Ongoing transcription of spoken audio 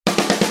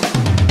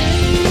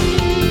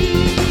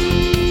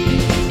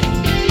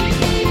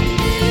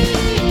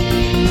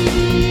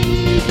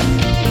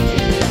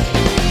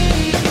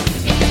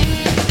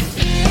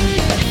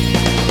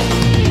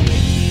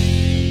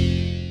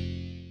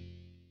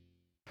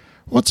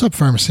What's up,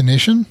 Pharmacy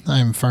Nation?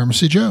 I'm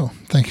Pharmacy Joe.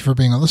 Thank you for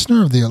being a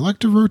listener of the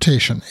Elective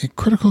Rotation, a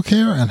critical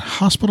care and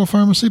hospital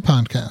pharmacy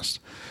podcast.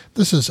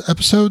 This is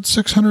episode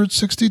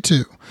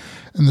 662.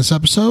 In this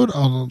episode,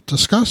 I'll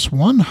discuss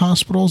one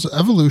hospital's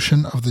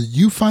evolution of the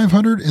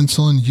U-500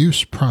 insulin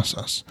use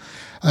process.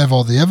 I have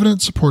all the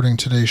evidence supporting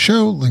today's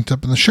show linked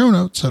up in the show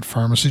notes at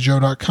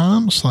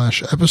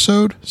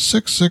pharmacyjoe.com/episode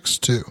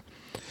 662.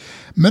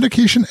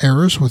 Medication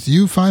errors with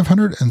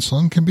U-500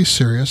 insulin can be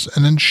serious,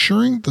 and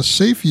ensuring the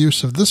safe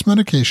use of this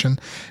medication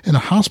in a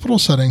hospital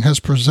setting has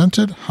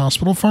presented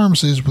hospital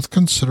pharmacies with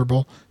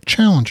considerable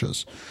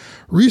challenges.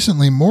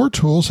 Recently, more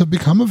tools have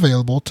become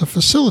available to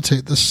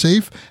facilitate the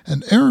safe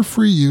and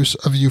error-free use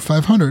of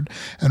U-500,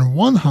 and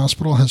one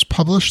hospital has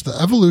published the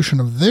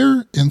evolution of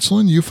their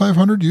insulin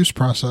U-500 use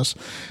process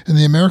in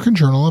the American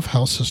Journal of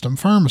Health System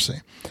Pharmacy.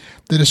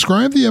 They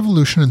describe the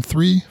evolution in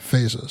 3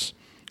 phases.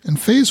 In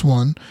Phase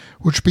 1,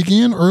 which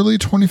began early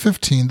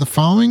 2015, the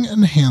following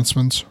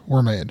enhancements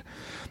were made.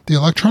 The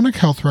electronic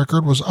health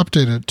record was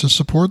updated to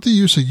support the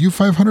use of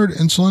U-500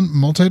 insulin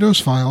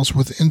multidose vials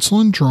with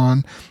insulin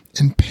drawn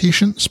in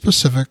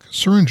patient-specific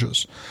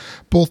syringes.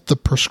 Both the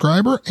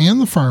prescriber and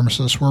the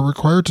pharmacist were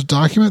required to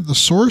document the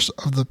source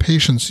of the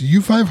patient's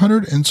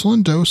U-500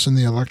 insulin dose in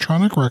the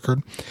electronic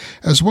record,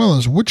 as well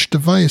as which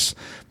device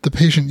the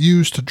patient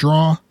used to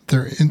draw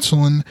their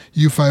insulin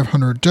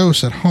U-500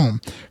 dose at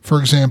home, for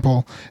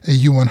example, a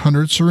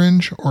U-100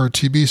 syringe or a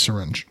TB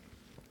syringe.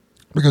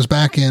 Because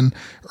back in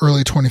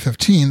early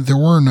 2015, there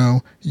were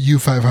no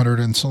U-500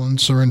 insulin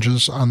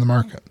syringes on the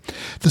market.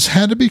 This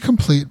had to be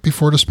complete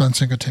before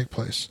dispensing could take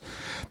place.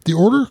 The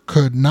order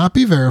could not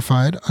be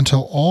verified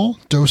until all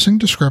dosing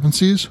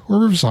discrepancies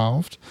were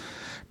resolved.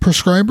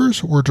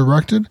 Prescribers were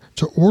directed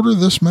to order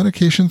this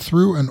medication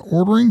through an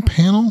ordering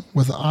panel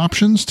with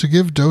options to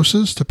give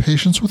doses to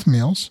patients with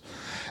meals.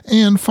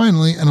 And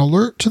finally, an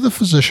alert to the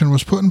physician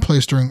was put in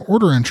place during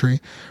order entry,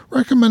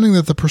 recommending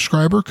that the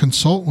prescriber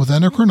consult with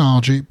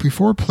endocrinology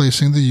before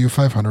placing the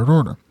U-500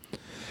 order.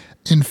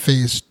 In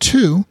Phase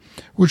 2,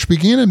 which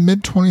began in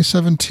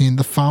mid-2017,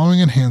 the following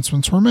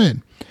enhancements were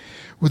made.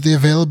 With the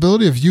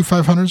availability of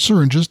U-500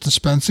 syringes,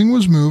 dispensing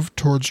was moved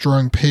towards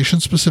drawing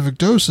patient-specific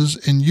doses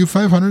in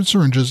U-500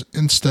 syringes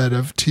instead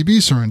of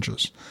TB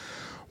syringes.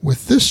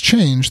 With this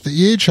change, the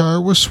EHR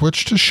was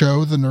switched to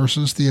show the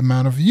nurses the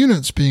amount of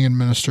units being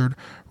administered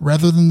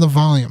rather than the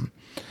volume.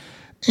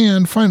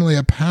 And finally,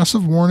 a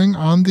passive warning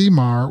on the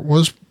MAR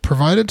was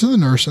provided to the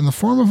nurse in the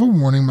form of a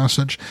warning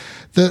message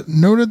that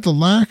noted the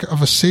lack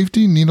of a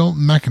safety needle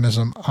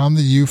mechanism on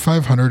the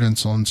U-500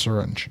 insulin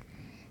syringe.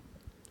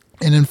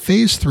 And in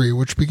Phase 3,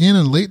 which began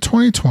in late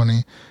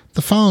 2020,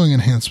 the following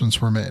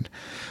enhancements were made.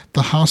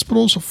 The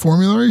hospital's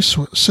formulary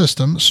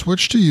system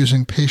switched to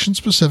using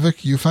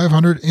patient-specific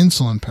U-500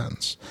 insulin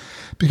pens.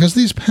 Because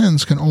these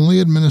pens can only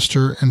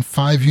administer in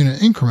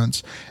 5-unit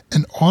increments,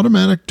 an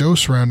automatic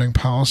dose rounding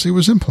policy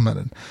was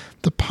implemented.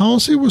 The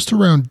policy was to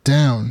round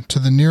down to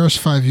the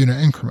nearest 5-unit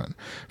increment.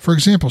 For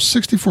example,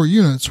 64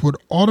 units would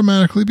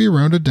automatically be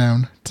rounded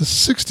down to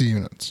 60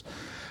 units.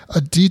 A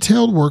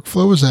detailed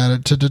workflow was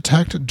added to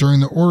detect during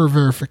the order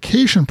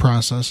verification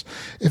process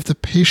if the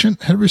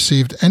patient had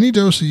received any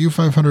dose of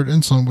U-500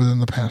 insulin within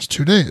the past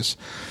 2 days.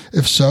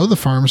 If so, the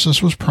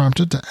pharmacist was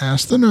prompted to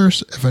ask the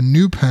nurse if a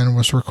new pen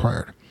was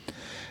required.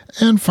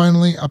 And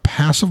finally, a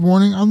passive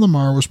warning on the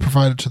MAR was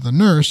provided to the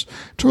nurse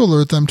to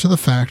alert them to the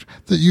fact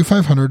that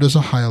U-500 is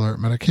a high alert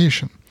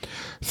medication.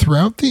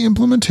 Throughout the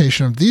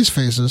implementation of these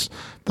phases,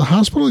 the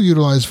hospital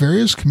utilized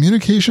various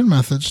communication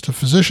methods to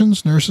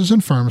physicians, nurses,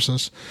 and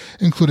pharmacists,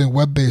 including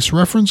web-based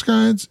reference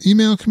guides,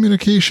 email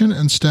communication,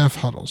 and staff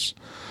huddles.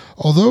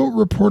 Although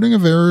reporting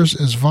of errors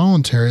is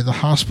voluntary, the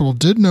hospital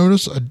did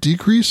notice a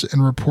decrease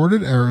in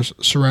reported errors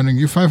surrounding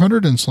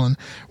U-500 insulin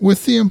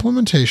with the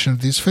implementation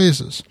of these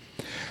phases.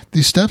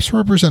 These steps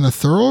represent a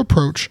thorough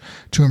approach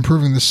to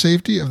improving the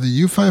safety of the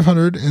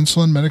U-500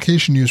 insulin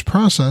medication use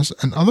process,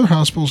 and other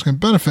hospitals can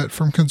benefit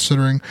from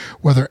considering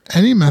whether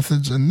any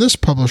methods in this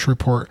published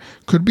report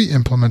could be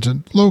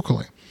implemented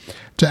locally.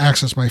 To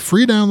access my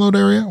free download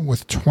area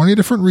with 20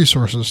 different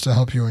resources to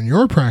help you in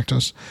your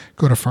practice,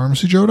 go to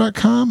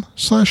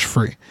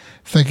pharmacyjoe.com/free.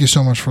 Thank you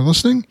so much for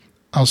listening.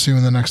 I'll see you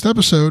in the next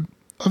episode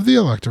of the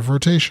Elective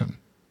Rotation.